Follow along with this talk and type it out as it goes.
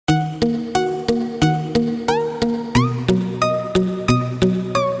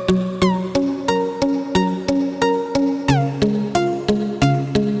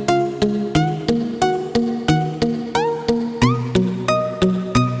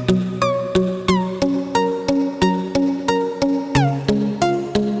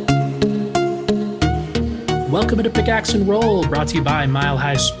to Pickaxe and Roll, brought to you by Mile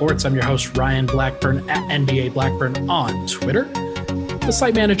High Sports. I'm your host, Ryan Blackburn, at NBA Blackburn on Twitter. The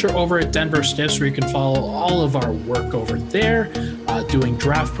site manager over at Denver Stiffs, where you can follow all of our work over there, doing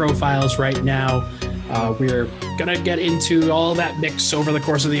draft profiles right now. We're going to get into all that mix over the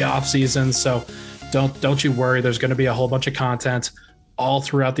course of the offseason, so don't you worry. There's going to be a whole bunch of content all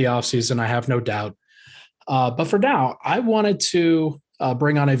throughout the offseason, I have no doubt. But for now, I wanted to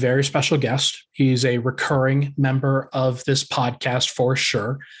bring on a very special guest. He's a recurring member of this podcast for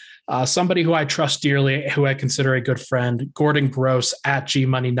sure. Somebody who I trust dearly, who I consider a good friend, Gordon Gross at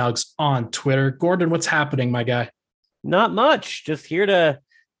GMoneyNugs on Twitter. Gordon, what's happening, my guy? Not much. Just here to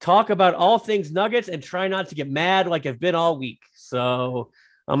talk about all things Nuggets and try not to get mad like I've been all week. So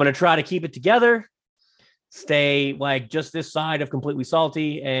I'm going to try to keep it together, stay like just this side of completely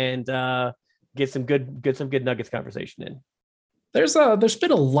salty, and get some good Nuggets conversation in. There's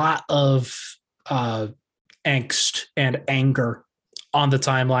been a lot of angst and anger on the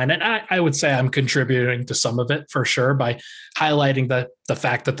timeline, and I would say I'm contributing to some of it for sure by highlighting the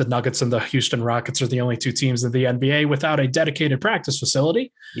fact that the Nuggets and the Houston Rockets are the only two teams in the NBA without a dedicated practice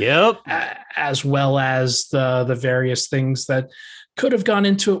facility. Yep. As well as the various things that could have gone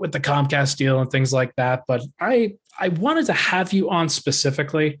into it with the Comcast deal and things like that. But I wanted to have you on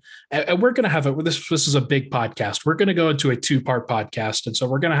specifically, and we're going to have this is a big podcast. We're going to go into a 2-part podcast. And so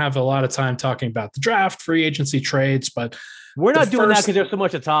we're going to have a lot of time talking about the draft, free agency trades, but we're not doing that because there's so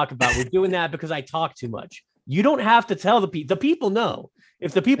much to talk about. We're doing that because I talk too much. You don't have to tell the people know.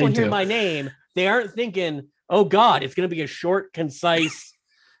 If the people hear my name, they aren't thinking, oh God, it's going to be a short, concise,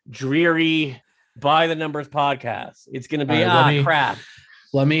 dreary, by the numbers podcast. It's going to be crap.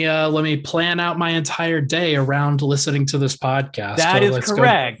 Let me plan out my entire day around listening to this podcast. That is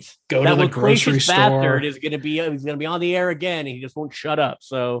correct. Go to the grocery store. He's going to be on the air again, and he just won't shut up.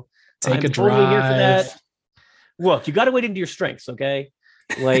 So take a drive. Here for that. Look, you got to wait into your strengths, okay?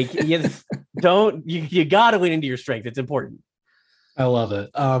 Like you got to wait into your strength. It's important. I love it.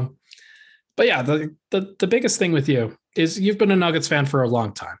 But yeah, the biggest thing with you is you've been a Nuggets fan for a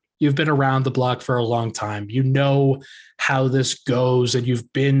long time. You've been around the block for a long time. You know how this goes, and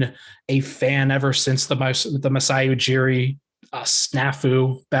you've been a fan ever since the Masai Ujiri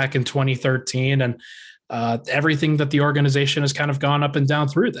snafu back in 2013, and everything that the organization has kind of gone up and down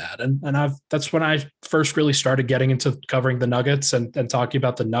through that. And that's when I first really started getting into covering the Nuggets and talking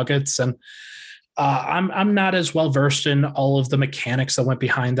about the Nuggets. And I'm not as well versed in all of the mechanics that went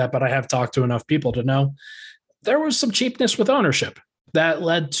behind that, but I have talked to enough people to know there was some cheapness with ownership that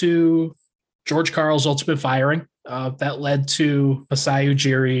led to George Karl's ultimate firing, that led to Masai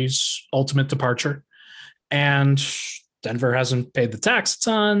Ujiri's ultimate departure. And Denver hasn't paid the tax a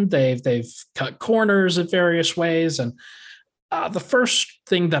ton. They've cut corners in various ways. And the first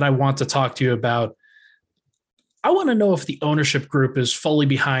thing that I want to talk to you about, I want to know if the ownership group is fully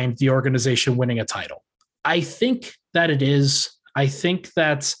behind the organization winning a title. I think that it is. I think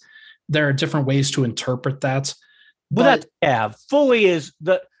that there are different ways to interpret that. But fully is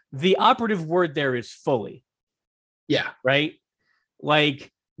the operative word there is fully. Yeah. Right.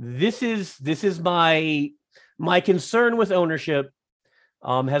 Like this is my concern with ownership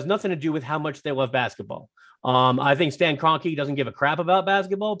has nothing to do with how much they love basketball. I think Stan Kroenke doesn't give a crap about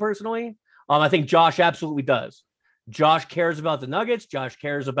basketball personally. I think Josh absolutely does. Josh cares about the Nuggets. Josh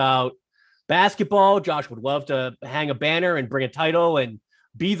cares about basketball. Josh would love to hang a banner and bring a title and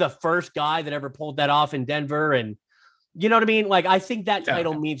be the first guy that ever pulled that off in Denver. And you know what I mean? Like, I think that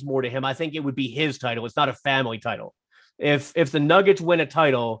title means more to him. I think it would be his title. It's not a family title. If the Nuggets win a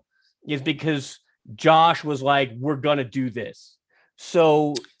title, it's because Josh was like, we're going to do this.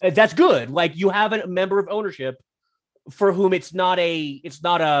 So that's good. Like, you have a member of ownership for whom it's not a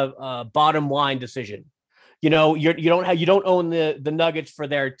bottom line decision. You know, you don't own the Nuggets for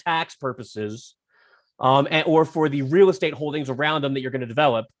their tax purposes, or for the real estate holdings around them that you're going to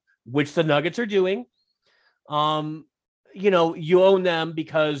develop, which the Nuggets are doing. You own them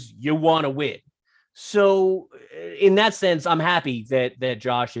because you want to win. So in that sense, I'm happy that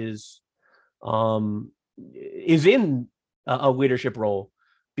Josh is in a leadership role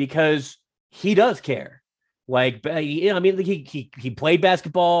because he does care. Like, I mean, he played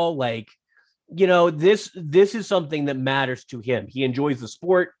basketball. Like, this is something that matters to him. He enjoys the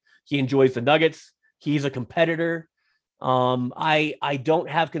sport. He enjoys the Nuggets. He's a competitor. I don't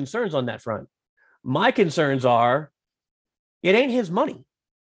have concerns on that front. My concerns are, it ain't his money.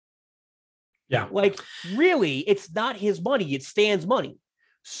 Yeah. Like, really, it's not his money. It's Stan's money.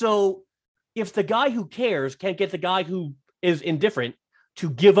 So if the guy who cares can't get the guy who is indifferent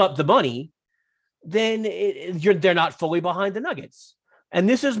to give up the money, then they're not fully behind the Nuggets. And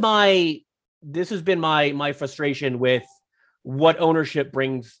this is my this has been my frustration with what ownership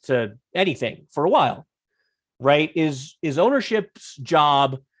brings to anything for a while, right? Is ownership's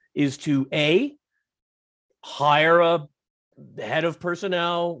job is to hire a head of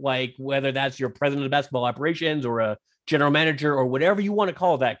personnel, like whether that's your president of basketball operations or a general manager or whatever you want to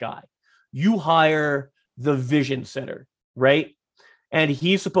call that guy. You hire the vision setter, right? And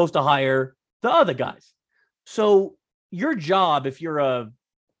he's supposed to hire the other guys. So your job, if you're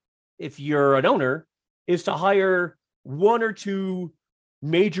an owner, is to hire one or two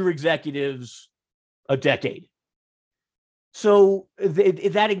major executives a decade. So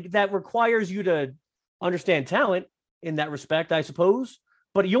that requires you to understand talent in that respect, I suppose.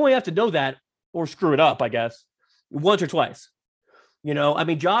 But you only have to know that or screw it up, I guess, once or twice. I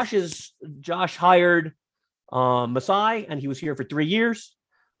mean, Josh hired Masai, and he was here for 3 years.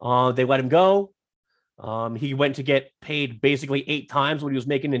 They let him go. He went to get paid basically 8 times what he was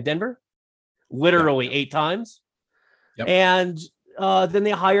making in Denver, literally 8 times. Yep. And then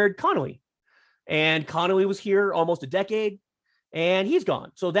they hired Connelly, and Connelly was here almost a decade, and he's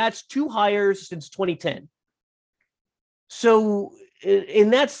gone. So that's 2 hires since 2010. So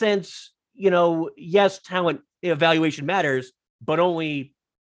in that sense, yes, talent evaluation matters, but it only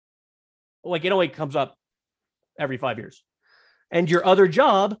comes up every 5 years. And your other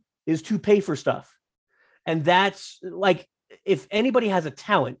job is to pay for stuff. And that's like, if anybody has a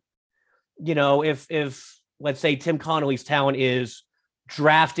talent, if let's say Tim Connelly's talent is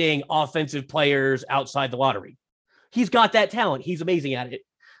drafting offensive players outside the lottery, he's got that talent. He's amazing at it.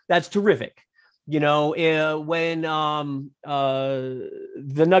 That's terrific. When the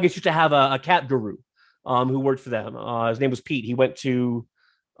Nuggets used to have a cap guru who worked for them. His name was Pete. He went to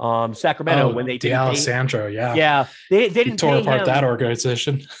Sacramento when they didn't D'Alessandro, they didn't tore pay apart him. that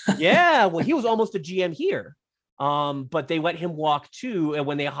organization. Yeah, well, he was almost a GM here, but they let him walk too. And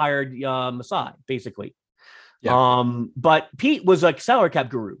when they hired Masai, basically, but Pete was a salary cap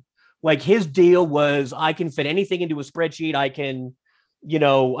guru. Like, his deal was, I can fit anything into a spreadsheet. I can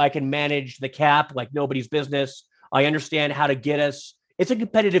manage the cap like nobody's business. I understand how to get us. It's a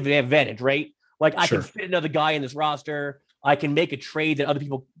competitive advantage, right? Like, I can fit another guy in this roster. I can make a trade that other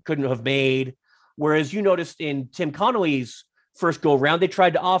people couldn't have made. Whereas you noticed in Tim Connelly's first go around, they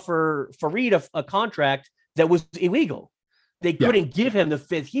tried to offer Farid a contract that was illegal. They couldn't give him the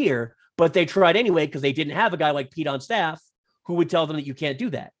 5th year, but they tried anyway because they didn't have a guy like Pete on staff who would tell them that you can't do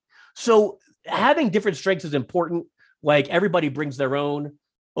that. So having different strengths is important. Like, everybody brings their own.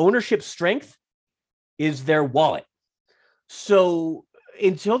 Ownership strength is their wallet. So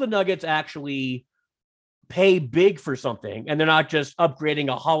until the Nuggets actually pay big for something, and they're not just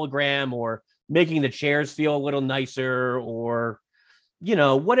upgrading a hologram or making the chairs feel a little nicer, or,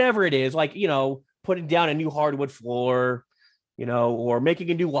 whatever it is, like, putting down a new hardwood floor, or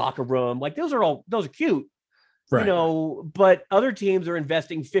making a new locker room. Like, those are cute, right? But other teams are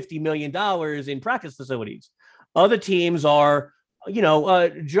investing $50 million in practice facilities. Other teams are,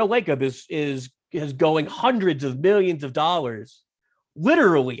 Joe Lacob is going hundreds of millions of dollars,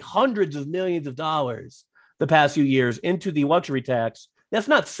 literally hundreds of millions of dollars the past few years into the luxury tax. That's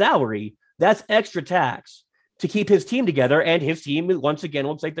not salary. That's extra tax to keep his team together. And his team, once again,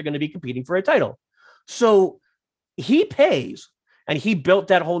 looks like they're going to be competing for a title. So he pays, and he built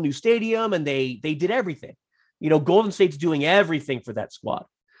that whole new stadium, and they did everything. Golden State's doing everything for that squad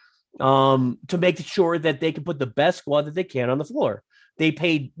to make sure that they can put the best squad that they can on the floor. They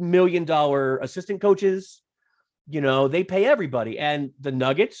paid $1 million assistant coaches. They pay everybody. And the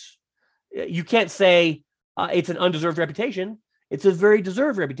Nuggets, you can't say it's an undeserved reputation. It's a very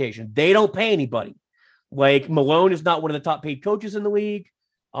deserved reputation. They don't pay anybody. Like, Malone is not one of the top paid coaches in the league.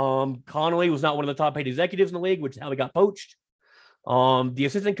 Connelly was not one of the top paid executives in the league, which is how he got poached. The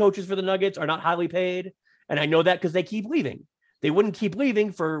assistant coaches for the Nuggets are not highly paid. And I know that because they keep leaving. They wouldn't keep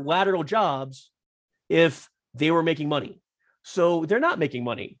leaving for lateral jobs if they were making money. So they're not making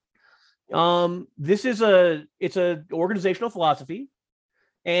money. This is it's an organizational philosophy.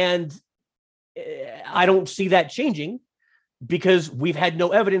 And I don't see that changing, because we've had no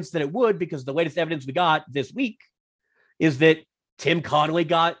evidence that it would, because the latest evidence we got this week is that Tim Connelly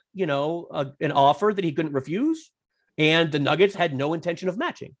got, an offer that he couldn't refuse, and the Nuggets had no intention of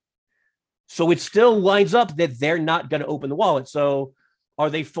matching. So it still lines up that they're not going to open the wallet. So are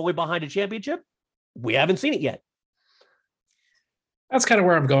they fully behind a championship? We haven't seen it yet. That's kind of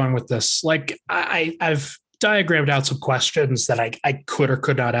where I'm going with this. Like, I've diagrammed out some questions that I could or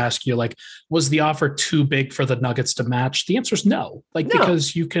could not ask you. Like, was the offer too big for the Nuggets to match? The answer is no. Like, no.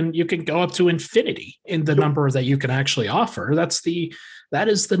 Because you can go up to infinity in the number that you can actually offer. That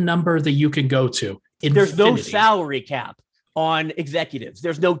is the number that you can go to. Infinity. There's no salary cap on executives.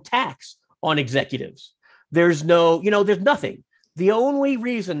 There's no tax on executives. There's there's nothing. The only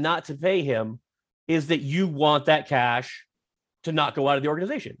reason not to pay him is that you want that cash to not go out of the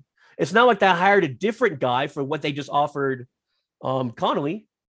organization. It's not like they hired a different guy for what they just offered Connelly.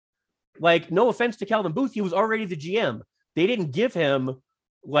 Like, no offense to Calvin Booth, he was already the GM. They didn't give him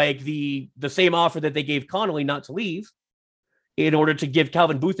like the same offer that they gave Connelly not to leave in order to give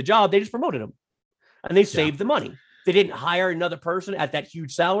Calvin Booth the job. They just promoted him and they saved the money. They didn't hire another person at that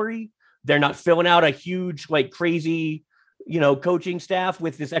huge salary. They're not filling out a huge, like crazy, coaching staff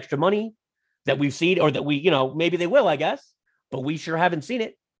with this extra money that we've seen, or that we, maybe they will, I guess, but we sure haven't seen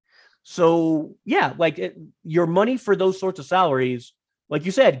it. So yeah, your money for those sorts of salaries, like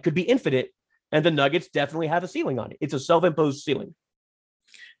you said, could be infinite, and the Nuggets definitely have a ceiling on it. It's a self-imposed ceiling.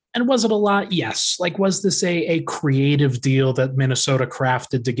 And was it a lot? Yes. Like, was this a creative deal that Minnesota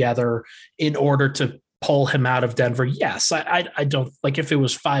crafted together in order to pull him out of Denver? Yes. I don't, like, if it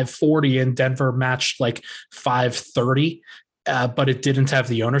was 540 and Denver matched like 530, but it didn't have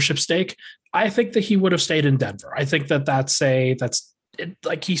the ownership stake, I think that he would have stayed in Denver. I think that's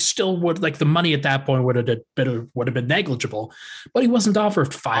like, he still would, like, the money at that point would have been negligible, but he wasn't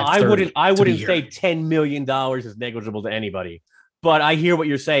offered 530. I wouldn't say $10 million is negligible to anybody, but I hear what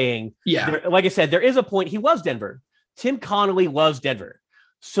you're saying. Yeah. Like I said, there is a point. He loves Denver. Tim Connelly loves Denver.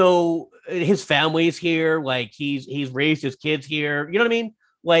 So his family's here. Like, he's raised his kids here. You know what I mean?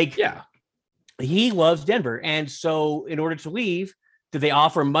 Like, yeah, he loves Denver. And so in order to leave, did they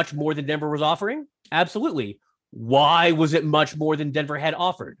offer much more than Denver was offering? Absolutely. Why was it much more than Denver had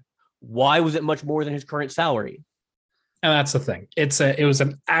offered? Why was it much more than his current salary? And that's the thing. It was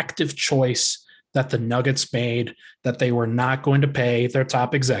an active choice that the Nuggets made, that they were not going to pay their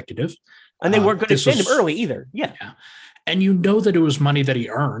top executive. And they weren't going to send him early either. Yeah. And that it was money that he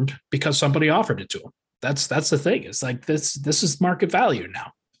earned because somebody offered it to him. That's the thing. It's like, this is market value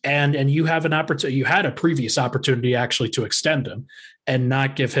now. And you have an opportunity. You had a previous opportunity actually to extend him and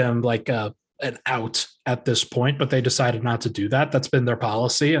not give him like an out at this point, but they decided not to do that. That's been their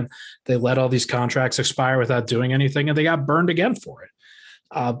policy, and they let all these contracts expire without doing anything, and they got burned again for it.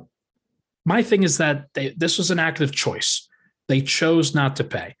 My thing is that this was an active choice. They chose not to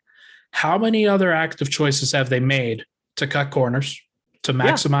pay. How many other active choices have they made to cut corners, to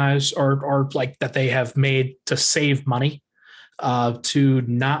maximize, or like that they have made to save money, to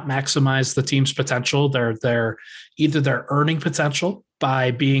not maximize the team's potential, their either their earning potential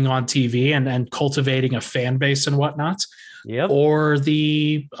by being on TV and cultivating a fan base and whatnot, or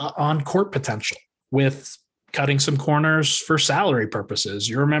the on-court potential with cutting some corners for salary purposes?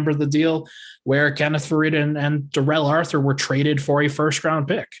 You remember the deal where Kenneth Faried and Darrell Arthur were traded for a first-round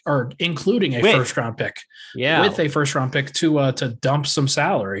pick, or including a first-round pick, with a first-round pick to dump some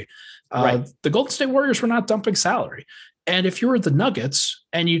salary. The Golden State Warriors were not dumping salary. And if you were the Nuggets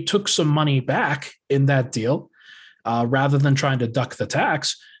and you took some money back in that deal, rather than trying to duck the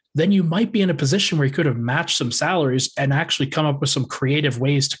tax, then you might be in a position where you could have matched some salaries and actually come up with some creative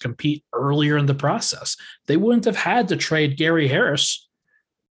ways to compete earlier in the process. They wouldn't have had to trade Gary Harris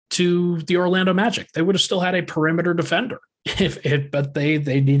to the Orlando Magic. They would have still had a perimeter defender but they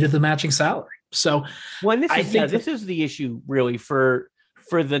needed the matching salary. So this is the issue really for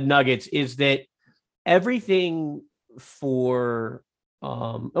the Nuggets, is that everything for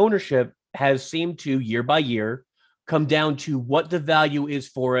ownership has seemed to, year by year, come down to what the value is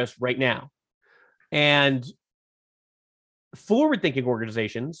for us right now. And forward-thinking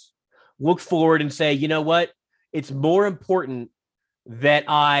organizations look forward and say, you know what? It's more important that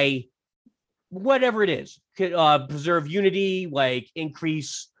I, whatever it is, preserve unity, like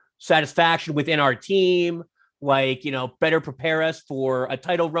increase satisfaction within our team, like, better prepare us for a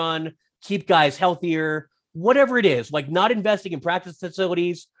title run, keep guys healthier, whatever it is, like not investing in practice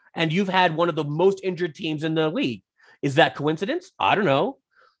facilities. And you've had one of the most injured teams in the league. Is that coincidence? I don't know.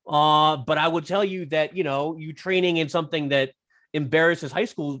 But I would tell you that, you training in something that embarrasses high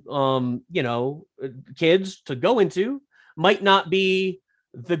school, kids to go into might not be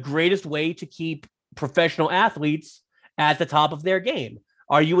the greatest way to keep professional athletes at the top of their game.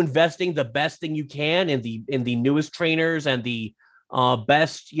 Are you investing the best thing you can in the newest trainers and the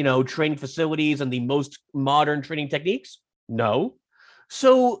best, training facilities and the most modern training techniques? No.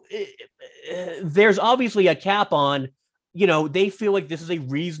 So there's obviously a cap on, they feel like this is a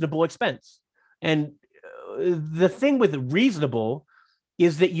reasonable expense. And the thing with reasonable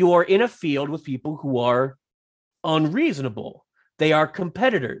is that you are in a field with people who are unreasonable. They are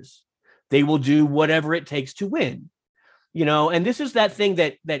competitors. They will do whatever it takes to win, and this is that thing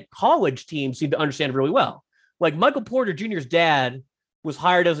that college teams seem to understand really well. Like Michael Porter Jr.'s dad was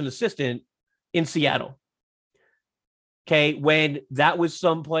hired as an assistant in Seattle. Okay. When that was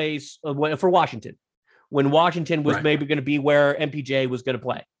someplace for Washington, when Washington was maybe going to be where MPJ was going to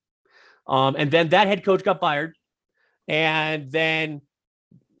play. And then that head coach got fired. And then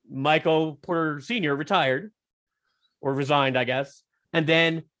Michael Porter Sr. retired or resigned, I guess. And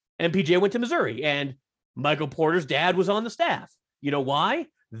then MPJ went to Missouri, and Michael Porter's dad was on the staff. You know why?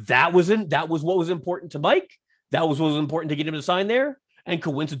 That was what was important to Mike. That was what was important to get him to sign there. And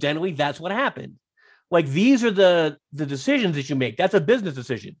coincidentally, that's what happened. Like, these are the decisions that you make. That's a business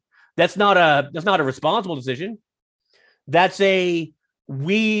decision. That's not a responsible decision. That's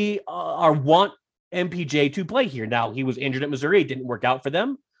we want MPJ to play here. Now, he was injured at Missouri. It didn't work out for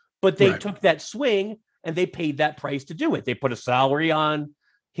them, but they took that swing and they paid that price to do it. They put a salary on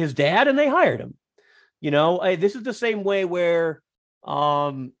his dad and they hired him. You know, this is the same way where,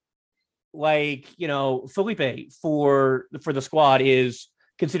 Felipe for the squad is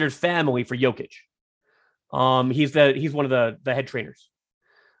considered family for Jokic. He's one of the head trainers.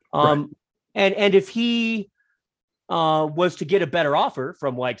 And if he was to get a better offer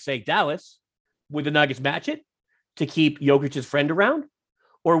from, like, say, Dallas, would the Nuggets match it to keep Jokic's friend around?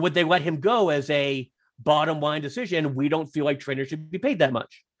 Or would they let him go as a bottom line decision? We don't feel like trainers should be paid that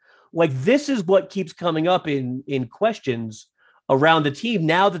much. Like, this is what keeps coming up in questions around the team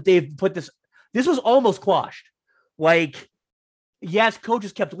now that they've put this was almost quashed. Like, yes,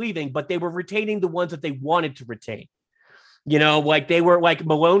 coaches kept leaving, but they were retaining the ones that they wanted to retain. You know, like, they were like,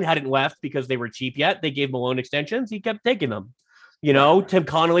 Malone hadn't left because they were cheap yet. They gave Malone extensions. He kept taking them. You know, Tim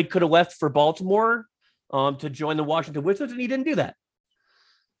Connelly could have left for Baltimore to join the Washington Wizards, and he didn't do that.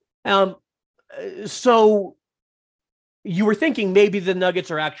 So you were thinking maybe the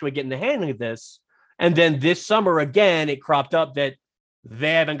Nuggets are actually getting the hang of this. And then this summer, again, it cropped up that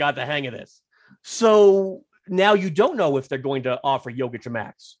they haven't got the hang of this. So now you don't know if they're going to offer Jokic a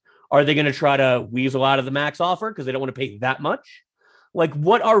max. Are they going to try to weasel out of the max offer because they don't want to pay that much? Like,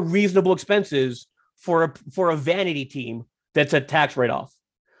 what are reasonable expenses for a vanity team that's a tax write-off?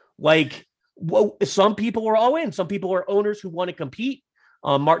 Like, well, some people are all in. Some people are owners who want to compete.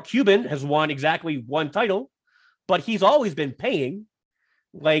 Mark Cuban has won exactly one title, but he's always been paying.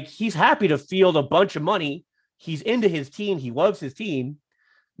 Like, he's happy to field a bunch of money. He's into his team. He loves his team.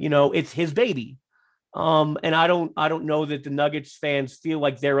 You know, it's his baby. And I don't know that the Nuggets fans feel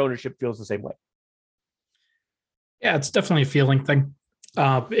like their ownership feels the same way. Yeah, it's definitely a feeling thing.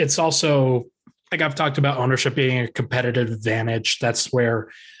 It's also, like, I've talked about ownership being a competitive advantage. That's where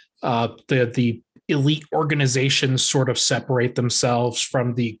the elite organizations sort of separate themselves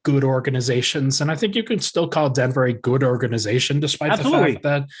from the good organizations. And I think you can still call Denver a good organization, despite the fact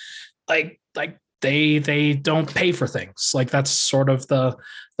that like they don't pay for things. Like, that's sort of the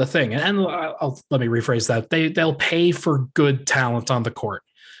thing. And let me rephrase that. They'll pay for good talent on the court.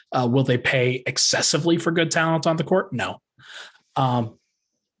 Will they pay excessively for good talent on the court? No.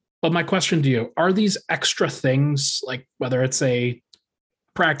 But my question to you, are these extra things, like whether it's a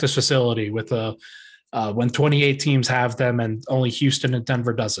practice facility with when 28 teams have them and only Houston and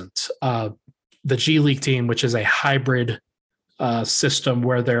Denver doesn't, the G League team, which is a hybrid system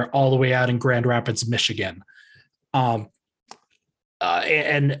where they're all the way out in Grand Rapids, Michigan, and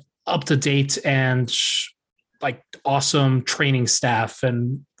up to date and like awesome training staff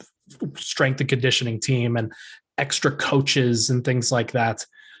and strength and conditioning team and extra coaches and things like that.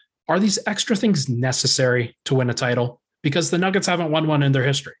 Are these extra things necessary to win a title? Because the Nuggets haven't won one in their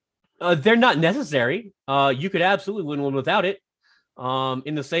history. They're not necessary. You could absolutely win one without it.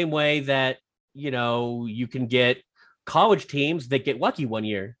 In the same way that, you know, you can get college teams that get lucky one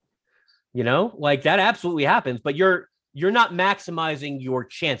year, you know, like that absolutely happens, but you're not maximizing your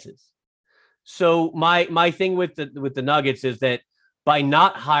chances. So my thing with the Nuggets is that by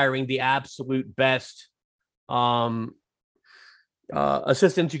not hiring the absolute best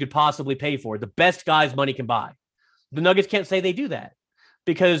assistants you could possibly pay for, the best guys money can buy, the Nuggets can't say they do that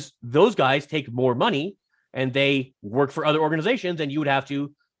because those guys take more money and they work for other organizations, and you would have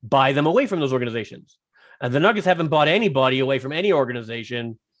to buy them away from those organizations. And the Nuggets haven't bought anybody away from any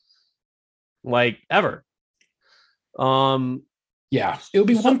organization like ever. Yeah, it would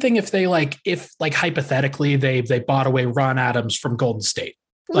be one thing if they if hypothetically they bought away Ron Adams from Golden State.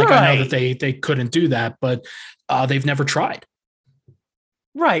 Like, right. I know that they couldn't do that, but they've never tried.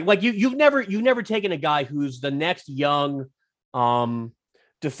 Right. Like you've never taken a guy who's the next young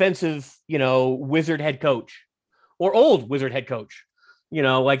defensive, you know, Wizard head coach or old Wizard head coach, you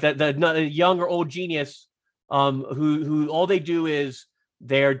know, like the young or old genius who all they do is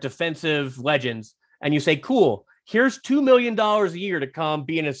they're defensive legends. And you say, cool, here's $2 million a year to come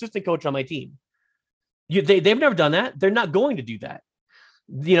be an assistant coach on my team. They've never done that. They're not going to do that.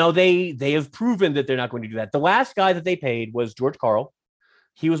 they have proven that they're not going to do that. The last guy that they paid was George Karl.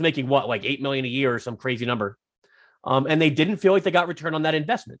 He was making what, like $8 million a year or some crazy number. And they didn't feel like they got return on that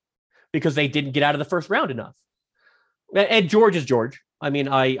investment because they didn't get out of the first round enough. And George is George. I mean,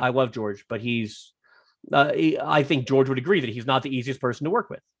 I love George, but I think George would agree that he's not the easiest person to work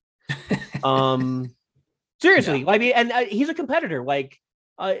with. Seriously, I mean, and he's a competitor. Like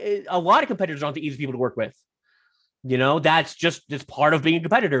a lot of competitors aren't the easiest people to work with. That's part of being a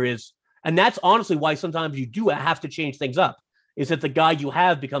competitor and that's honestly why sometimes you do have to change things up. Is that the guy you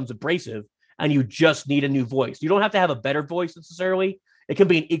have becomes abrasive and you just need a new voice. You don't have to have a better voice necessarily. It can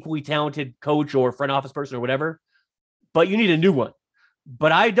be an equally talented coach or front office person or whatever, but you need a new one.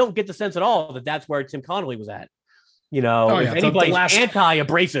 But I don't get the sense at all that that's where Tim Connelly was at. If anybody's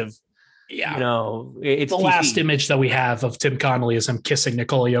anti-abrasive, it's the TC. Last image that we have of Tim Connelly is him kissing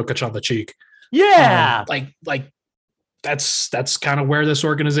Nikola Jokic on the cheek. Yeah. That's kind of where this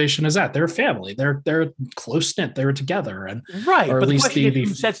organization is at. They're a family. They're close knit. They're together, and right. Or but at the least question is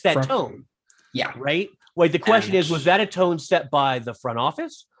who sets that tone? Yeah. Right. Like the question is, was that a tone set by the front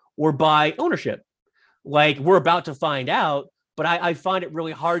office or by ownership? Like we're about to find out, but I find it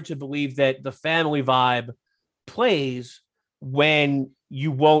really hard to believe that the family vibe plays when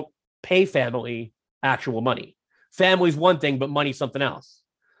you won't pay family actual money. Family's one thing, but money's something else.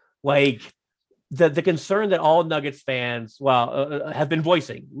 Like the concern that all Nuggets fans, have been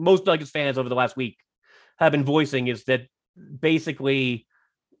voicing, most Nuggets fans over the last week have been voicing is that basically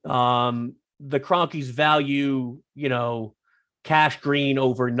the Cronkies value, cash green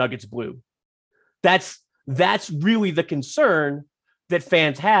over Nuggets blue. That's really the concern that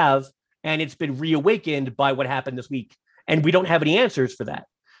fans have. And it's been reawakened by what happened this week. And we don't have any answers for that.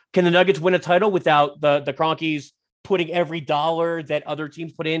 Can the Nuggets win a title without the Cronkies putting every dollar that other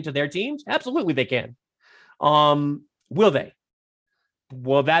teams put into their teams? Absolutely, they can. Will they?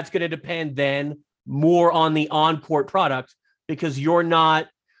 Well, that's going to depend then more on the on-court product because you're not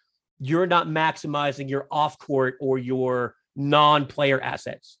maximizing your off-court or your non-player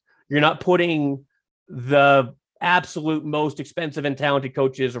assets. You're not putting the absolute most expensive and talented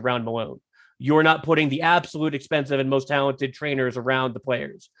coaches around Malone. You're not putting the absolute expensive and most talented trainers around the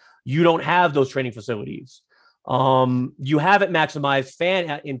players. You don't have those training facilities. You haven't maximized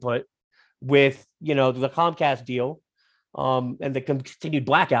fan input with, the Comcast deal and the continued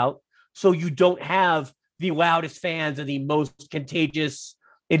blackout. So you don't have the loudest fans and the most contagious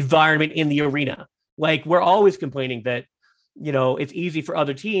environment in the arena. Like we're always complaining that, it's easy for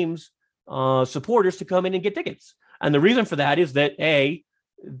other teams, supporters to come in and get tickets. And the reason for that is that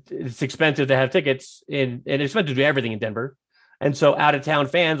it's expensive to have tickets and it's expensive to do everything in Denver. And so out of town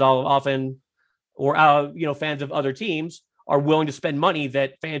fans fans of other teams are willing to spend money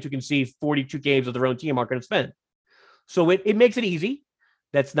that fans who can see 42 games of their own team aren't going to spend. So it makes it easy.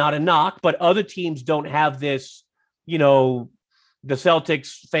 That's not a knock, but other teams don't have this, the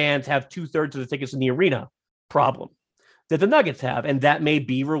Celtics fans have 2/3 of the tickets in the arena problem that the Nuggets have. And that may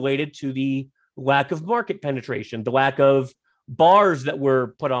be related to the lack of market penetration, the lack of bars that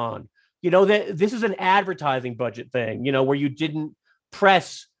were put on, that this is an advertising budget thing, where you didn't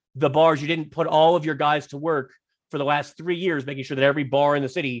press the bars. You didn't put all of your guys to work for the last 3 years, making sure that every bar in the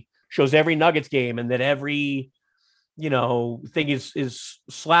city shows every Nuggets game and that every, thing is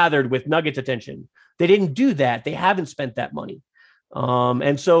slathered with Nuggets attention. They didn't do that. They haven't spent that money.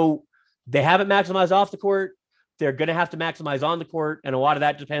 And so they haven't maximized off the court. They're going to have to maximize on the court. And a lot of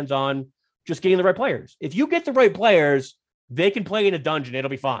that depends on just getting the right players. If you get the right players, they can play in a dungeon. It'll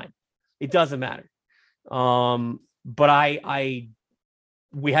be fine. It doesn't matter. But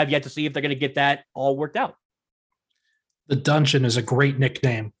we have yet to see if they're going to get that all worked out. The dungeon is a great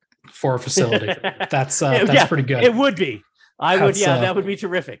nickname for a facility. That's pretty good. It would be. That would be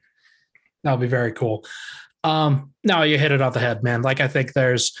terrific. That would be very cool. No, you hit it on the head, man. Like I think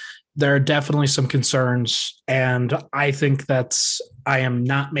there are definitely some concerns, and I think I am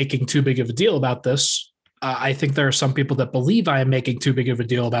not making too big of a deal about this. I think there are some people that believe I am making too big of a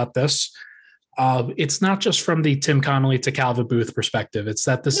deal about this. It's not just from the Tim Connelly to Calvin Booth perspective. It's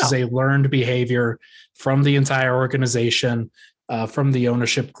that this is a learned behavior from the entire organization, from the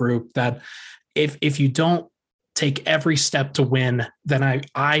ownership group, that if you don't take every step to win, then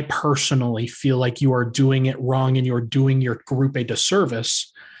I personally feel like you are doing it wrong and you're doing your group a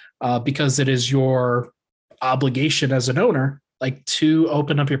disservice because it is your obligation as an owner, like to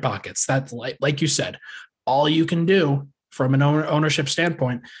open up your pockets. That's like you said, all you can do from an ownership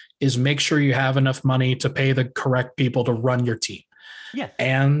standpoint is make sure you have enough money to pay the correct people to run your team. Yeah.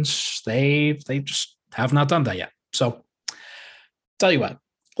 And they just have not done that yet. So tell you what,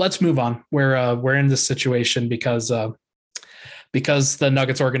 let's move on. We're in this situation because because the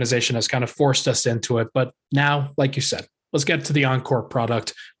Nuggets organization has kind of forced us into it. But now, like you said, let's get to the on-court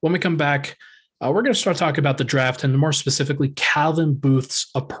product. When we come back, we're going to start talking about the draft and more specifically Calvin Booth's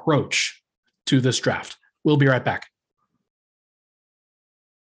approach to this draft. We'll be right back.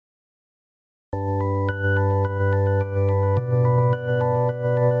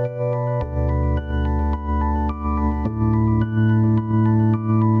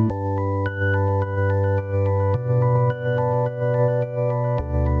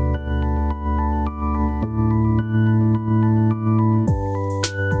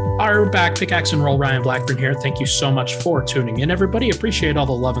 We're back. Pickaxe and Roll, Ryan Blackburn here. Thank you so much for tuning in, everybody. Appreciate all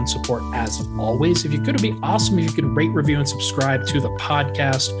the love and support as always. If you could, it'd be awesome if you could rate, review, and subscribe to the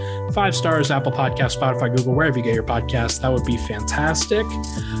podcast. 5 stars, Apple Podcast, Spotify, Google, wherever you get your podcast. That would be fantastic.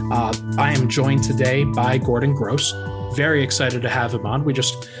 I am joined today by Gordon Gross. Very excited to have him on. We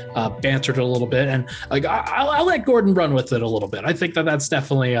just bantered a little bit, and I'll let Gordon run with it a little bit. I think that's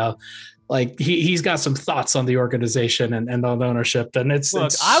definitely he's got some thoughts on the organization and on ownership. And I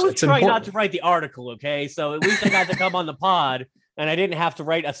was trying not to write the article. Okay. So at least I got to come on the pod and I didn't have to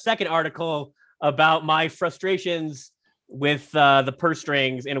write a second article about my frustrations with the purse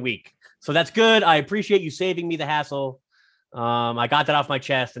strings in a week. So that's good. I appreciate you saving me the hassle. I got that off my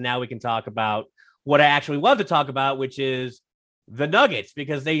chest, and now we can talk about what I actually love to talk about, which is the Nuggets,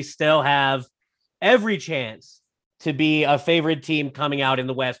 because they still have every chance to be a favorite team coming out in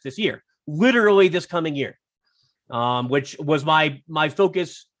the West this year. Literally this coming year, which was my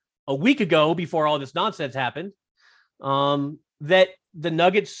focus a week ago before all this nonsense happened, that the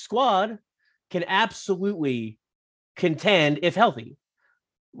Nuggets squad can absolutely contend if healthy,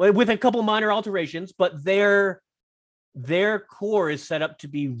 with a couple minor alterations, but their core is set up to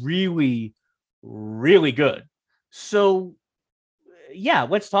be really, really good. So yeah,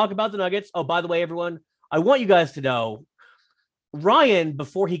 let's talk about the Nuggets. Oh, by the way, everyone, I want you guys to know, Ryan,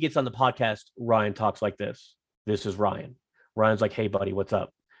 before he gets on the podcast, Ryan talks like this. This is Ryan. Ryan's like, hey, buddy, what's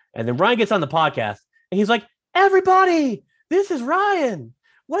up? And then Ryan gets on the podcast and he's like, everybody, this is Ryan.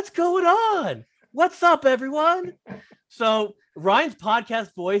 What's going on? What's up, everyone? So Ryan's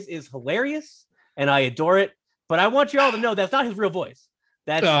podcast voice is hilarious and I adore it. But I want you all to know that's not his real voice.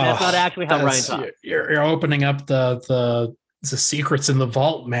 That's not actually how Ryan talks. You're opening up the secrets in the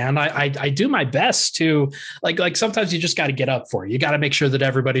vault, man. I do my best to like sometimes you just got to get up for it. You got to make sure that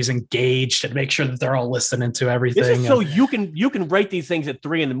everybody's engaged and make sure that they're all listening to everything. This is so you can write these things at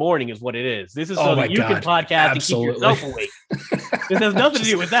 3 a.m. is what it is. This is so that you can podcast Absolutely. And keep yourself awake. This has nothing to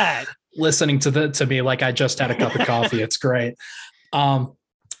do with that. Listening to me like I just had a cup of coffee. It's great.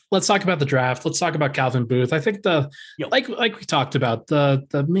 Let's talk about the draft. Let's talk about Calvin Booth. I think like we talked about,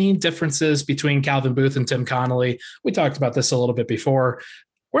 the main differences between Calvin Booth and Tim Connelly, we talked about this a little bit before.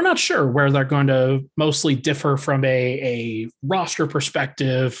 We're not sure where they're going to mostly differ from a roster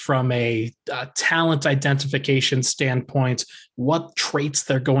perspective, from a talent identification standpoint, what traits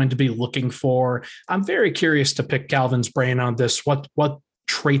they're going to be looking for. I'm very curious to pick Calvin's brain on this, what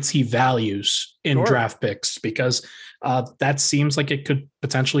traits he values in draft picks, because that seems like it could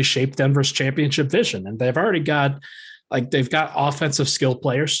potentially shape Denver's championship vision. And they've already got they've got offensive skill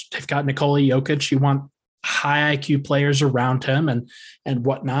players. They've got Nikola Jokic. You want high IQ players around him and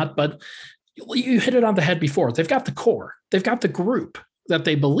whatnot. But you hit it on the head before. They've got the core. They've got the group that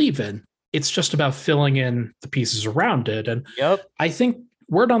they believe in. It's just about filling in the pieces around it. And I think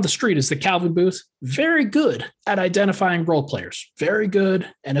word on the street is that Calvin Booth, very good at identifying role players, very good.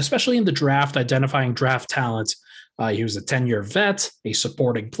 And especially in the draft, identifying draft talent. He was a 10-year vet, a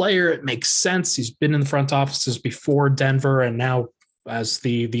supporting player. It makes sense. He's been in the front offices before Denver and now as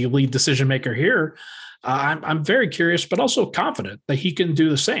the lead decision maker here. I'm very curious, but also confident that he can do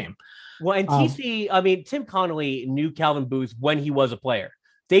the same. Well, and Tim Connelly knew Calvin Booth when he was a player.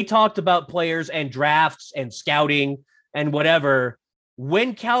 They talked about players and drafts and scouting and whatever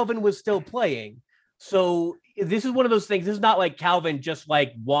when Calvin was still playing. So this is one of those things. This is not like Calvin just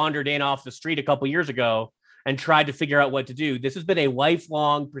wandered in off the street a couple years ago and tried to figure out what to do. This has been a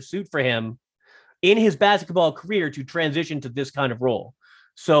lifelong pursuit for him in his basketball career to transition to this kind of role.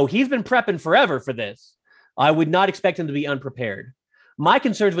 So he's been prepping forever for this. I would not expect him to be unprepared. My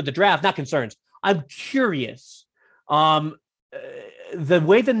concerns with the draft, not concerns, I'm curious. The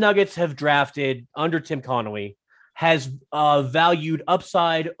way the Nuggets have drafted under Tim Connelly has valued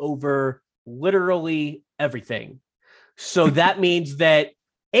upside over literally everything. So that means that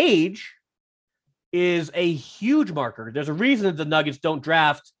age is a huge marker. There's a reason that the Nuggets don't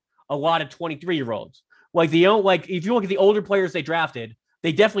draft a lot of 23-year-olds. If you look at the older players they drafted,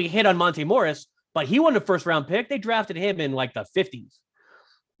 they definitely hit on Monte Morris, but he wasn't a first-round pick. They drafted him in the 50s.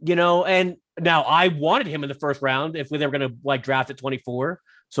 And Now, I wanted him in the first round if they were going to like draft at 24.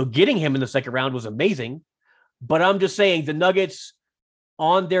 So getting him in the second round was amazing. But I'm just saying the Nuggets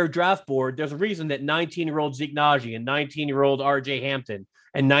on their draft board, there's a reason that 19-year-old Zeke Naji and 19-year-old RJ Hampton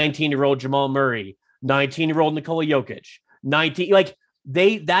and 19-year-old Jamal Murray, 19-year-old Nikola Jokic, 19, like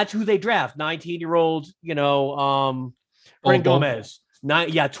that's who they draft. 19-year-old, Brent Gomez.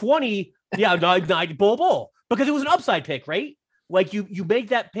 20. Yeah, 90 Bull. Because it was an upside pick, right? Like you make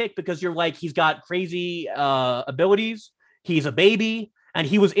that pick because you're like, he's got crazy abilities. He's a baby and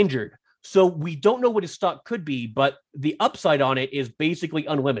he was injured. So we don't know what his stock could be, but the upside on it is basically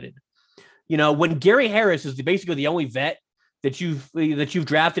unlimited. When Gary Harris is basically the only vet that you've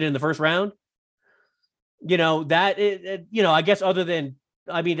drafted in the first round, I guess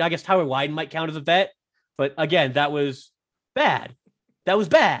I guess Tyler Lydon might count as a vet, but again, that was bad. I'm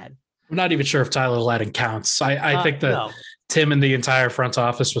not even sure if Tyler Lydon counts. I think that no. Tim and the entire front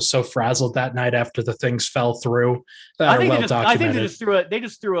office was so frazzled that night after the things fell through. I think they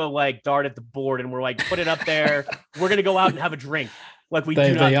just threw a like dart at the board and were like, put it up there. We're going to go out and have a drink. Like do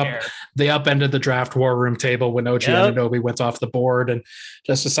not care. They upended the draft war room table when OG Anunoby went off the board and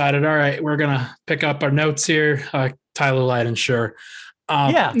just decided, all right, we're going to pick up our notes here. Tyler Lydon, sure.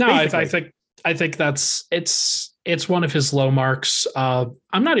 I think it's one of his low marks. I'm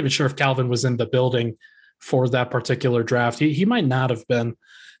not even sure if Calvin was in the building for that particular draft. He might not have been.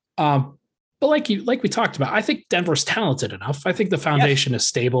 But like we talked about, I think Denver's talented enough. I think the foundation is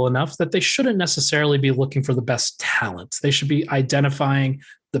stable enough that they shouldn't necessarily be looking for the best talent. They should be identifying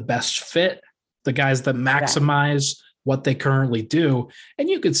the best fit, the guys that maximize what they currently do. And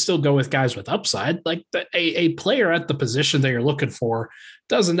you could still go with guys with upside. Like a player at the position that you're looking for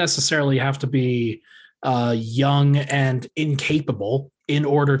doesn't necessarily have to be young and incapable in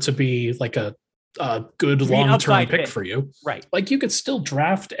order to be like a good long-term pick for you. Right. Like you could still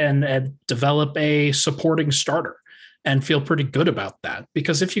draft and develop a supporting starter and feel pretty good about that,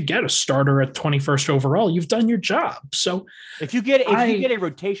 because if you get a starter at 21st overall, you've done your job. So if you get a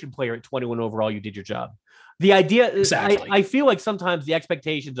rotation player at 21 overall, you did your job. The idea exactly. I feel like sometimes the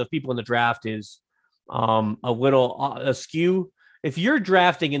expectations of people in the draft is a little askew. If you're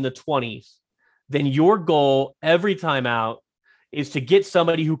drafting in the 20s, then your goal every time out is to get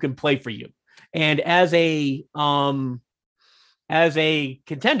somebody who can play for you. And as a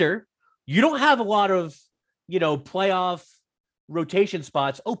contender, you don't have a lot of, playoff rotation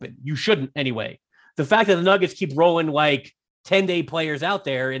spots open. You shouldn't anyway. The fact that the Nuggets keep rolling like 10-day players out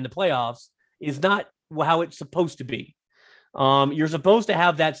there in the playoffs is not how it's supposed to be. You're supposed to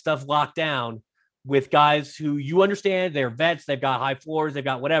have that stuff locked down with guys who you understand, they're vets, they've got high floors, they've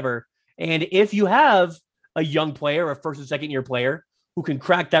got whatever. And if you have a young player, a first and second year player who can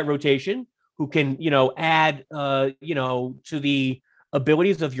crack that rotation, who can, add, to the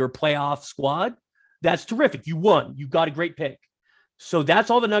abilities of your playoff squad, that's terrific. You won. You got a great pick. So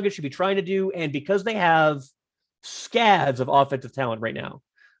that's all the Nuggets should be trying to do. And because they have scads of offensive talent right now,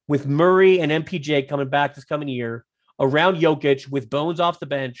 with Murray and MPJ coming back this coming year, around Jokic with Bones off the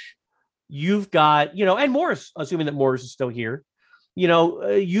bench, you've got, and Morris, assuming that Morris is still here,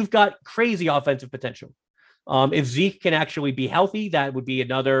 you've got crazy offensive potential. If Zeke can actually be healthy, that would be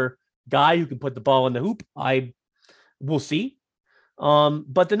another guy who can put the ball in the hoop. We'll see.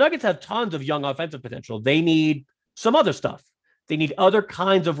 But the Nuggets have tons of young offensive potential. They need some other stuff. They need other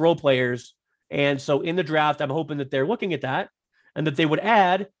kinds of role players. And so in the draft, I'm hoping that they're looking at that and that they would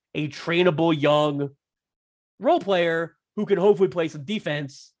add a trainable young role player who can hopefully play some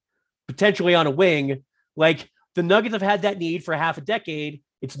defense, potentially on a wing. Like the Nuggets have had that need for half a decade.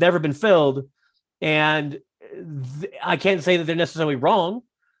 It's never been filled. And I can't say that they're necessarily wrong.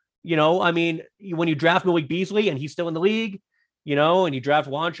 When you draft Malik Beasley and he's still in the league, and you draft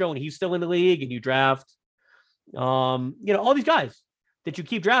Juancho and he's still in the league, and you draft, all these guys that you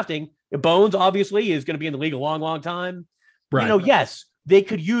keep drafting. Bones obviously is going to be in the league a long, long time. Right. Yes, they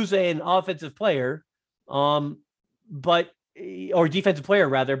could use an offensive player, or defensive player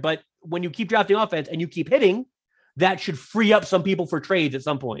rather. But when you keep drafting offense and you keep hitting, that should free up some people for trades at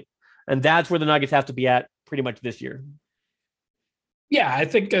some point. And that's where the Nuggets have to be at pretty much this year. Yeah, I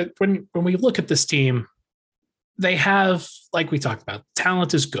think when we look at this team, they have, like we talked about,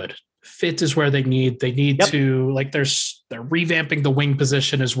 talent is good. Fit is where they need to, like they're revamping the wing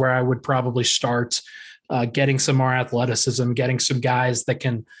position is where I would probably start, getting some more athleticism, getting some guys that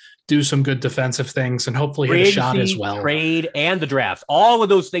can do some good defensive things and hopefully hit a shot as well. Trade and the draft. All of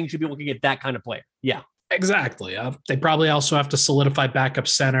those things should be looking at that kind of player. Yeah. Exactly. They probably also have to solidify backup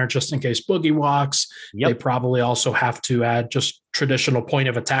center just in case Boogie walks. Yep. They probably also have to add just traditional point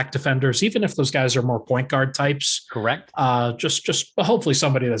of attack defenders, even if those guys are more point guard types. Correct. Just hopefully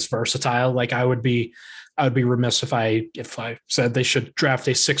somebody that's versatile. Like I would be remiss if I said they should draft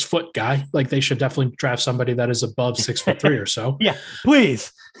a 6-foot guy. Like they should definitely draft somebody that is above 6'3" or so. Yeah,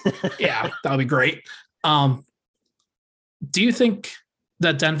 please. Yeah, that'll be great. Do you think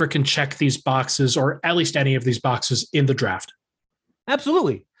that Denver can check these boxes, or at least any of these boxes, in the draft?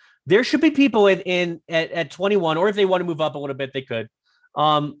 Absolutely. There should be people at 21, or if they want to move up a little bit, they could.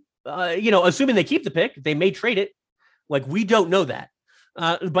 Assuming they keep the pick, they may trade it. Like, we don't know that.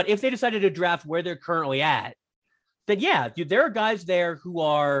 But if they decided to draft where they're currently at, then yeah, there are guys there who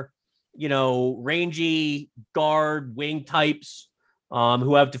are, rangy guard, wing types,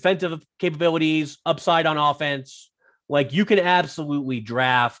 who have defensive capabilities, upside on offense. Like, you can absolutely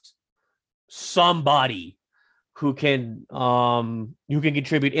draft somebody who can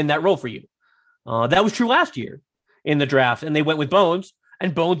contribute in that role for you. That was true last year in the draft, and they went with Bones,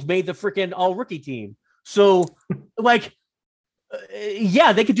 and Bones made the freaking all rookie team. So,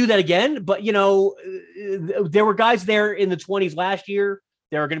 yeah, they could do that again. But there were guys there in the 20s last year.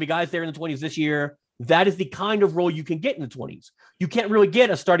 There are going to be guys there in the 20s this year. That is the kind of role you can get in the 20s. You can't really get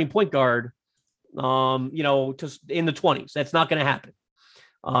a starting point guard in the 20s. That's not going to happen.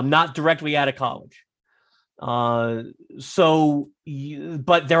 Not directly out of college. But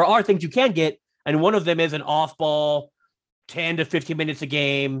there are things you can get, and one of them is an off-ball, 10 to 15 minutes a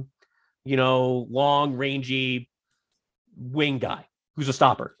game, long, rangy wing guy who's a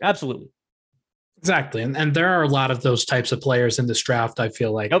stopper. Absolutely. Exactly. And there are a lot of those types of players in this draft. I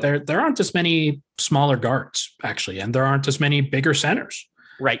feel like there aren't as many smaller guards, actually, and there aren't as many bigger centers.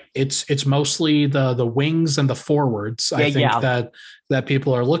 Right. It's mostly the wings and the forwards, I think, that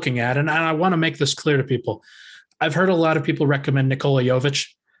people are looking at. And I want to make this clear to people. I've heard a lot of people recommend Nikola Jovic.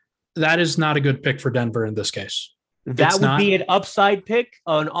 That is not a good pick for Denver in this case. That would be an upside pick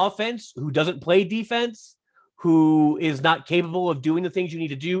on offense who doesn't play defense, who is not capable of doing the things you need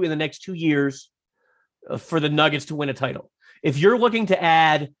to do in the next 2 years for the Nuggets to win a title. If you're looking to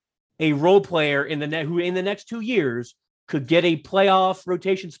add a role player who in the next 2 years could get a playoff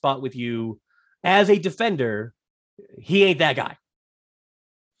rotation spot with you as a defender, he ain't that guy.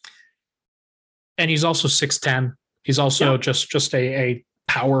 And he's also 6'10". He's also just a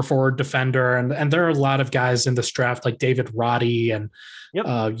power forward defender. And there are a lot of guys in this draft like David Roddy and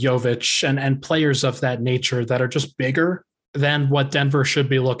Jovic and players of that nature that are just bigger than what Denver should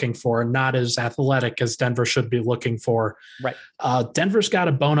be looking for, not as athletic as Denver should be looking for. Right. Denver's got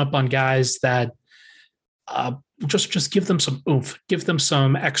to bone up on guys that just give them some oomph, give them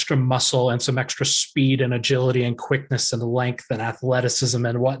some extra muscle and some extra speed and agility and quickness and length and athleticism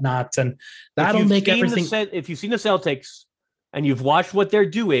and whatnot. And that'll make everything. If you've seen the Celtics and you've watched what they're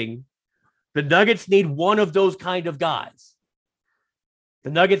doing, the Nuggets need one of those kind of guys.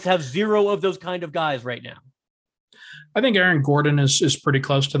 The Nuggets have zero of those kind of guys right now. I think Aaron Gordon is pretty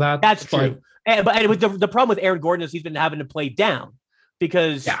close to that. That's true. But the problem with Aaron Gordon is he's been having to play down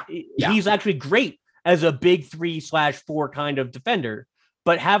because he's actually great as a big 3/4 kind of defender,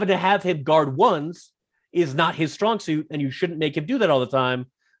 but having to have him guard ones is not his strong suit, and you shouldn't make him do that all the time.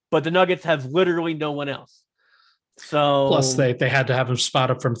 But the Nuggets have literally no one else. So plus they had to have him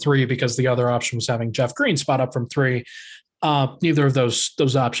spot up from 3 because the other option was having Jeff Green spot up from 3. Neither of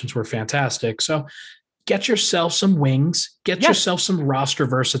those options were fantastic. So get yourself some wings, get yourself some roster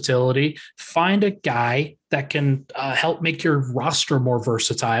versatility, find a guy that can help make your roster more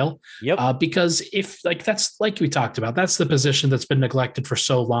versatile. Because if that's like we talked about, that's the position that's been neglected for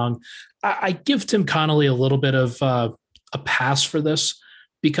so long. I give Tim Connelly a little bit of a pass for this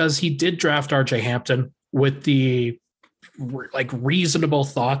because he did draft RJ Hampton with the reasonable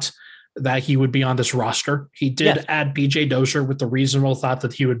thought that he would be on this roster. He did add BJ Dozier with the reasonable thought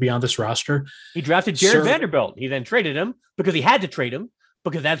that he would be on this roster. He drafted Jared Vanderbilt. He then traded him because he had to trade him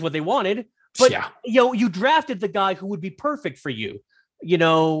because that's what they wanted. But you drafted the guy who would be perfect for you,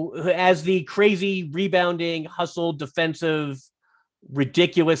 as the crazy rebounding, hustle, defensive,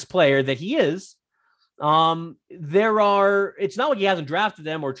 ridiculous player that he is. It's not like he hasn't drafted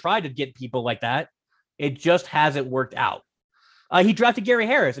them or tried to get people like that. It just hasn't worked out. He drafted Gary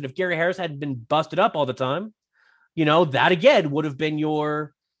Harris, and if Gary Harris hadn't been busted up all the time, that again would have been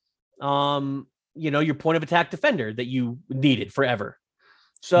your point of attack defender that you needed forever.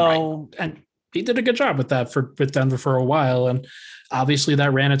 So, and he did a good job with that with Denver for a while, and obviously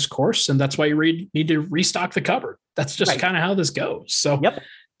that ran its course, and that's why you need to restock the cupboard. That's just kind of how this goes. So,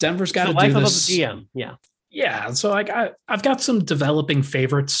 Denver's got to do this. The GM, Yeah, so like I've got some developing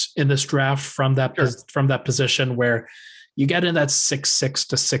favorites in this draft Sure. from that position where you get in that 6'6"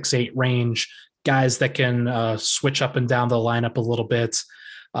 to 6'8" range, guys that can switch up and down the lineup a little bit.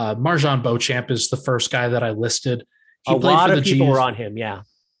 Marjan Beauchamp is the first guy that I listed. He A played lot for of the people G. were on him. Yeah.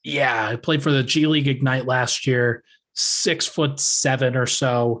 Yeah, I played for the G League Ignite last year. 6'7" or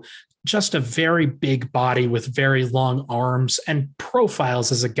so, just a very big body with very long arms and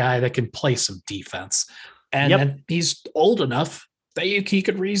profiles as a guy that can play some defense. Yep. And he's old enough that he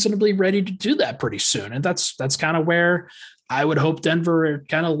could reasonably ready to do that pretty soon. And that's kind of where I would hope Denver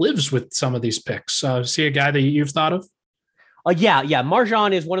kind of lives with some of these picks. See a guy that you've thought of? Yeah.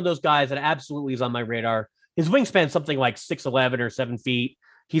 Marjan is one of those guys that absolutely is on my radar. His wingspan something like 6'11" or 7 feet.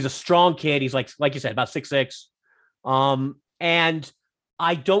 He's a strong kid. He's like you said, about 6'6". And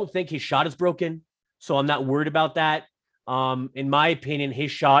I don't think his shot is broken, so I'm not worried about that. In my opinion,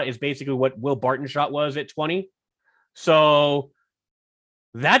 his shot is basically what Will Barton's shot was at 20. So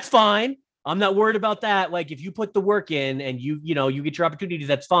that's fine. I'm not worried about that. Like if you put the work in and you get your opportunities,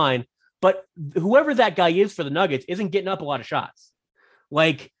 that's fine. But whoever that guy is for the Nuggets isn't getting up a lot of shots.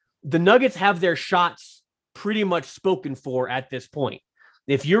 Like the Nuggets have their shots pretty much spoken for at this point.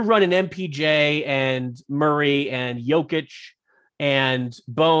 If you're running MPJ and Murray and Jokic and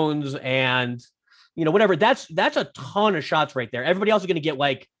Bones and whatever, that's a ton of shots right there. Everybody else is going to get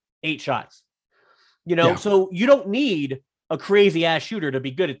like 8 shots. Yeah. So you don't need a crazy ass shooter to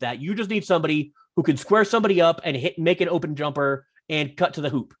be good at that. You just need somebody who can square somebody up and make an open jumper and cut to the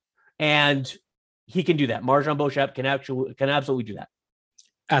hoop. And he can do that. Marjan Beauchamp can absolutely do that.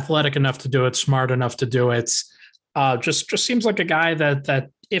 Athletic enough to do it, smart enough to do it. Just seems like a guy that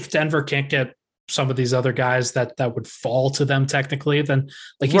if Denver can't get some of these other guys that would fall to them technically, then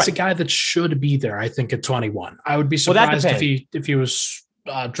like he's a guy that should be there. I think at 21, I would be surprised if he was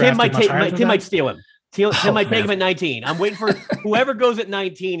drafted Tim much higher. Tim might steal him. Tim might take man. him at 19. I'm waiting for whoever goes at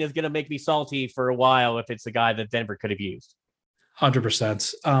 19 is going to make me salty for a while if it's the guy that Denver could have used.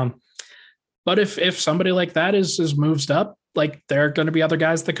 100%. But if somebody like that is moved up, like there are going to be other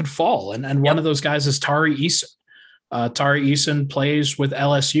guys that could fall, and one of those guys is Tari Eason. Tari Eason plays with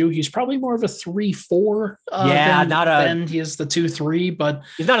LSU. He's probably more of a 3-4 than he is the 2-3, but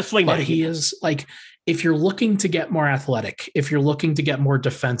he's not a swing. But he is like, if you're looking to get more athletic, if you're looking to get more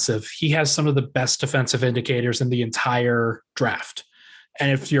defensive, he has some of the best defensive indicators in the entire draft.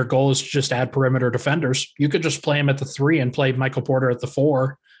 And if your goal is to just add perimeter defenders, you could just play him at the 3 and play Michael Porter at the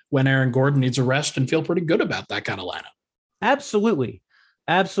 4 when Aaron Gordon needs a rest and feel pretty good about that kind of lineup. Absolutely.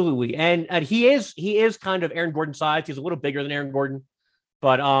 And he is kind of Aaron Gordon size. He's a little bigger than Aaron Gordon,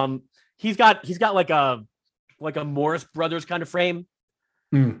 but he's got like a Morris Brothers kind of frame,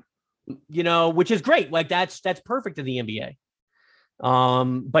 which is great. Like that's perfect in the NBA.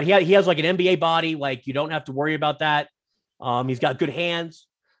 But he has like an NBA body. Like you don't have to worry about that. He's got good hands.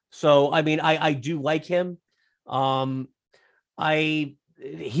 So, I mean, I do like him.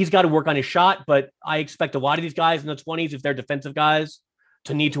 He's got to work on his shot, but I expect a lot of these guys in the 20s, if they're defensive guys,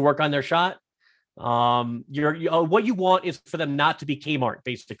 to need to work on their shot. What you want is for them not to be Kmart,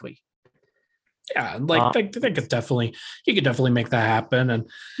 basically. Yeah, like they could definitely make that happen, and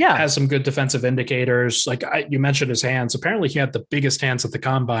has some good defensive indicators. Like you mentioned his hands. Apparently, he had the biggest hands at the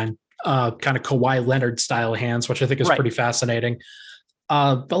combine, kind of Kawhi Leonard style hands, which I think is pretty fascinating.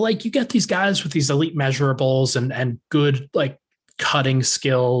 But like you get these guys with these elite measurables and good like cutting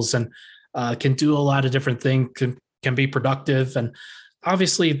skills and can do a lot of different things, can be productive, and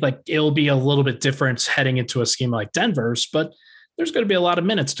obviously like it'll be a little bit different heading into a scheme like Denver's, but there's going to be a lot of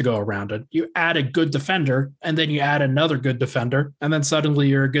minutes to go around it. You add a good defender and then you add another good defender and then suddenly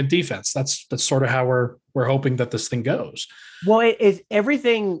you're a good defense. That's sort of how we're hoping that this thing goes. Well, it is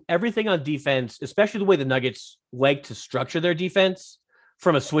everything on defense, especially the way the Nuggets like to structure their defense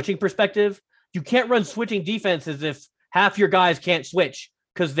from a switching perspective. You can't run switching defenses if half your guys can't switch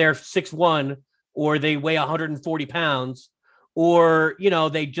because they're 6'1" or they weigh 140 pounds or,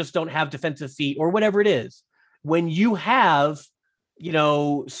 they just don't have defensive feet or whatever it is. When you have,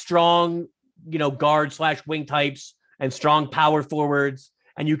 strong, guard / wing types and strong power forwards,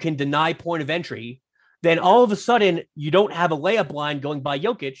 and you can deny point of entry, then all of a sudden you don't have a layup line going by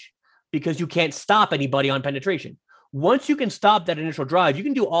Jokic because you can't stop anybody on penetration. Once you can stop that initial drive, you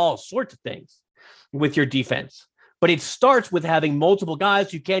can do all sorts of things with your defense. But it starts with having multiple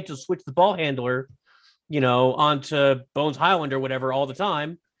guys. You can't just switch the ball handler, onto Bones Highland or whatever all the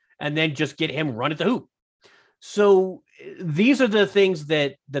time, and then just get him run at the hoop. So these are the things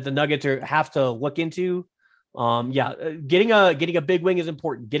that the Nuggets have to look into. Getting a big wing is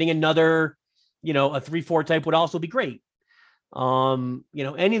important. Getting another, a 3-4 type would also be great.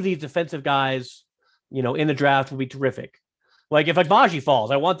 Any of these defensive guys, in the draft would be terrific. Like if Agbaji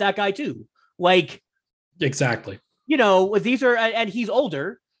falls, I want that guy too. Like, exactly. These are, and he's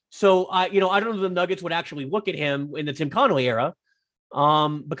older. So I don't know if the Nuggets would actually look at him in the Tim Connelly era.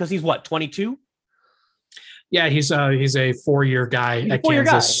 Because he's what, 22? Yeah, he's a 4-year guy at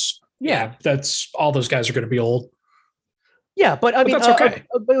Kansas. Guy. Yeah, that's all those guys are going to be old. Yeah, but I mean, that's okay.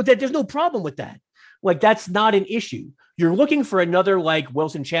 There's no problem with that. Like, that's not an issue. You're looking for another like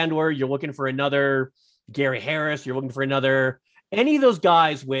Wilson Chandler. You're looking for another Gary Harris. You're looking for any of those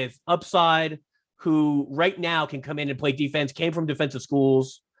guys with upside who right now can come in and play defense, came from defensive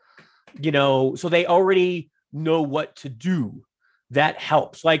schools, so they already know what to do. That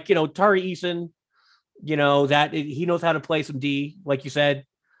helps. Like, Tari Eason, that he knows how to play some D, like you said.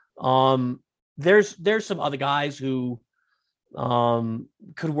 There's some other guys who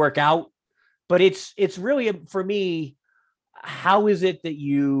could work out, but it's really, for me, how is it that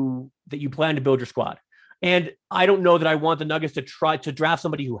you plan to build your squad? And I don't know that I want the Nuggets to try to draft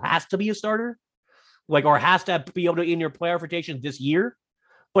somebody who has to be a starter, or has to be able to in your playoff rotation this year.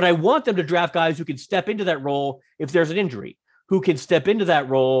 But I want them to draft guys who can step into that role if there's an injury, who can step into that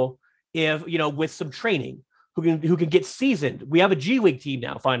role if, with some training, who can get seasoned. We have a G League team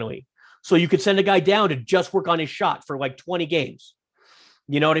now, finally. So you could send a guy down to just work on his shot for like 20 games.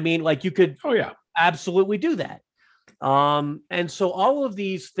 You know what I mean? Like you could absolutely do that. And so all of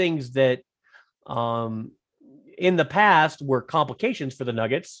these things that in the past were complications for the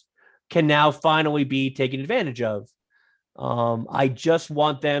Nuggets can now finally be taken advantage of. I just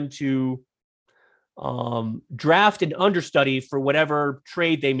want them to draft an understudy for whatever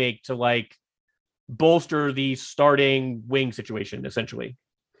trade they make to like bolster the starting wing situation, essentially.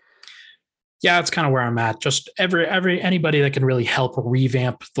 Yeah, that's kind of where I'm at. Just anybody that can really help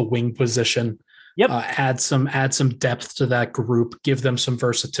revamp the wing position. Yep. Add some depth to that group, give them some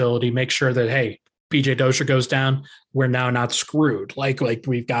versatility, make sure that, hey, PJ Dozier goes down, we're now not screwed. Like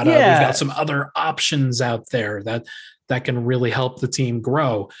we've got some other options out there that can really help the team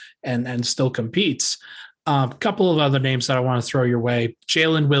grow and still competes. A couple of other names that I want to throw your way.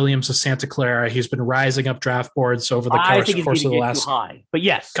 Jalen Williams of Santa Clara. He's been rising up draft boards over the course of the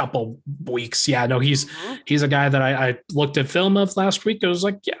last couple weeks. Yeah, no, he's a guy that I looked at film of last week. I was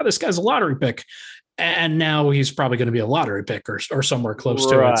like, yeah, this guy's a lottery pick. And now he's probably going to be a lottery pick or somewhere close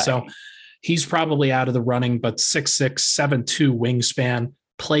to it. So he's probably out of the running, but 6'6", 7'2" wingspan,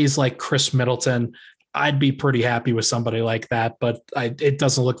 plays like Chris Middleton. I'd be pretty happy with somebody like that, but it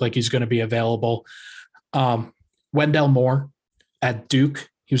doesn't look like he's going to be available. Wendell Moore at Duke.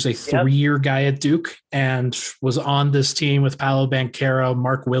 He was a 3-year guy at Duke and was on this team with Paolo Banchero,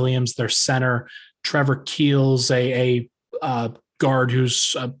 Mark Williams, their center, Trevor Keels, a guard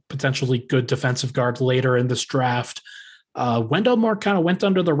who's a potentially good defensive guard later in this draft. Wendell Moore kind of went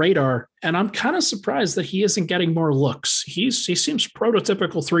under the radar, and I'm kind of surprised that he isn't getting more looks. He seems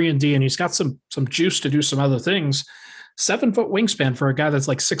prototypical 3-and-D, and he's got some juice to do some other things. 7-foot wingspan for a guy that's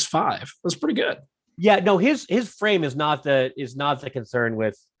like 6'5". That's pretty good. Yeah, no, his frame is not the concern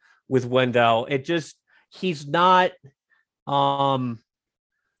with Wendell. It just, he's not. I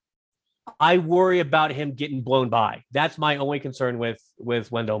worry about him getting blown by. That's my only concern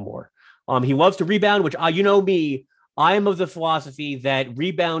with Wendell Moore. He loves to rebound, which me, I am of the philosophy that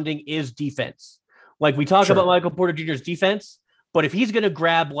rebounding is defense. Like we talk about Michael Porter Jr.'s defense, but if he's going to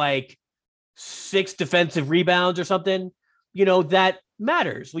grab like 6 defensive rebounds or something, that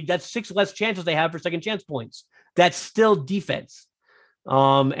matters. That's 6 less chances they have for second chance points. That's still defense.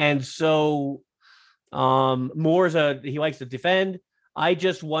 And so Moore he likes to defend. I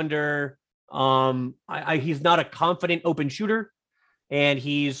just wonder, he's not a confident open shooter, and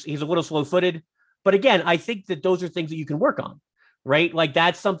he's a little slow footed. But again, I think that those are things that you can work on, right? Like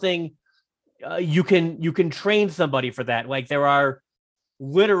that's something you can train somebody for that. Like there are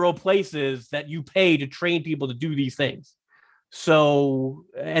literal places that you pay to train people to do these things. So,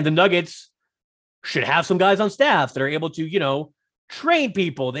 and the Nuggets should have some guys on staff that are able to, train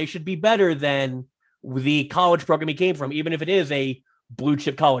people. They should be better than the college program he came from, even if it is a blue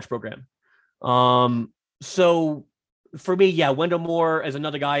chip college program. So for me, Wendell Moore is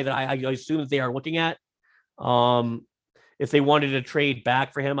another guy that I assume that they are looking at. If they wanted to trade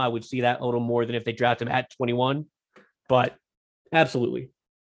back for him, I would see that a little more than if they draft him at 21. But absolutely.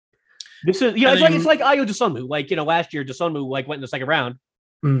 This is, it's like Ayo Dosunmu. Like, last year Dosunmu went in the second round.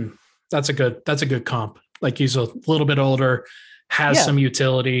 That's a good comp. Like he's a little bit older, has some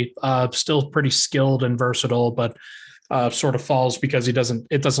utility, still pretty skilled and versatile, but sort of falls because it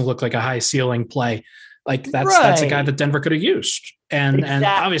doesn't look like a high ceiling play. Like that's a guy that Denver could have used. And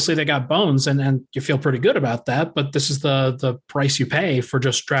obviously they got bones and you feel pretty good about that, but this is the price you pay for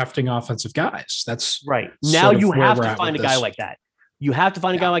just drafting offensive guys. That's right. Now you have to find a guy like that. You have to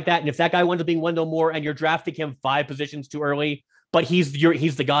find a guy like that. And if that guy winds up being Wendell Moore and you're drafting him 5 positions too early, but he's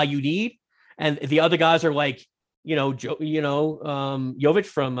the guy you need, and the other guys are like, Jovic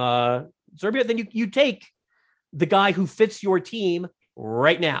from Serbia, then you take the guy who fits your team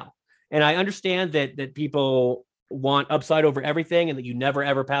right now. And I understand that people want upside over everything and that you never,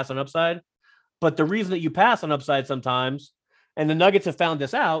 ever pass on upside. But the reason that you pass on upside sometimes, and the Nuggets have found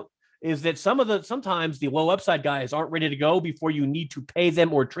this out, is that sometimes the low upside guys aren't ready to go before you need to pay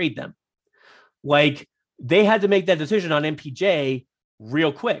them or trade them. Like they had to make that decision on MPJ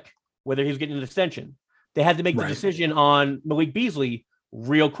real quick, whether he's getting an extension. They had to make the decision on Malik Beasley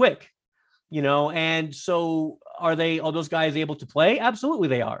real quick, and so are those guys able to play? Absolutely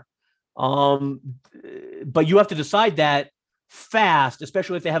they are. But you have to decide that fast,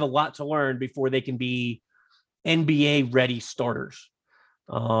 especially if they have a lot to learn before they can be NBA ready starters.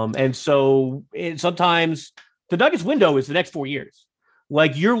 And so sometimes the Nuggets window is the next 4 years.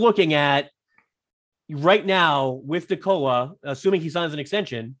 Like you're looking at right now with Nikola, assuming he signs an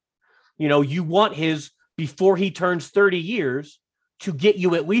extension, you want his before he turns 30 years to get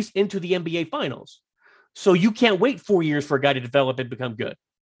you at least into the NBA finals. So you can't wait 4 years for a guy to develop and become good.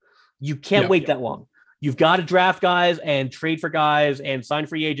 You can't wait that long. You've got to draft guys and trade for guys and sign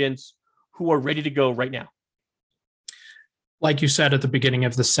free agents who are ready to go right now. Like you said at the beginning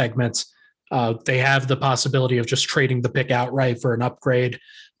of the segment, they have the possibility of just trading the pick outright for an upgrade.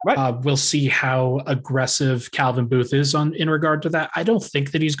 Right. We'll see how aggressive Calvin Booth is in regard to that. I don't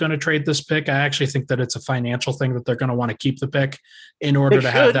think that he's going to trade this pick. I actually think that it's a financial thing that they're going to want to keep the pick in order to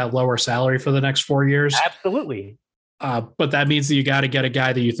have that lower salary for the next 4 years. Absolutely. But that means that you got to get a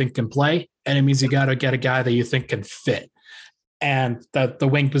guy that you think can play, and it means you got to get a guy that you think can fit. And that the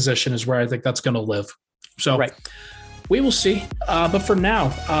wing position is where I think that's going to live. So we will see. But for now,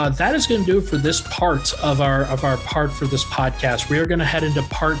 that is going to do it for this part of our part for this podcast. We are going to head into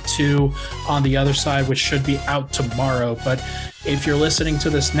part 2 on the other side, which should be out tomorrow. But if you're listening to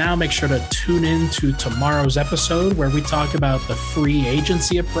this now, make sure to tune in to tomorrow's episode where we talk about the free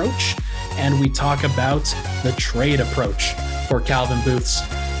agency approach and we talk about the trade approach for Calvin Booth's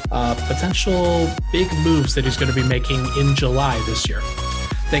potential big moves that he's going to be making in July this year.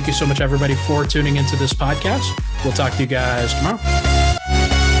 Thank you so much, everybody, for tuning into this podcast. We'll talk to you guys tomorrow.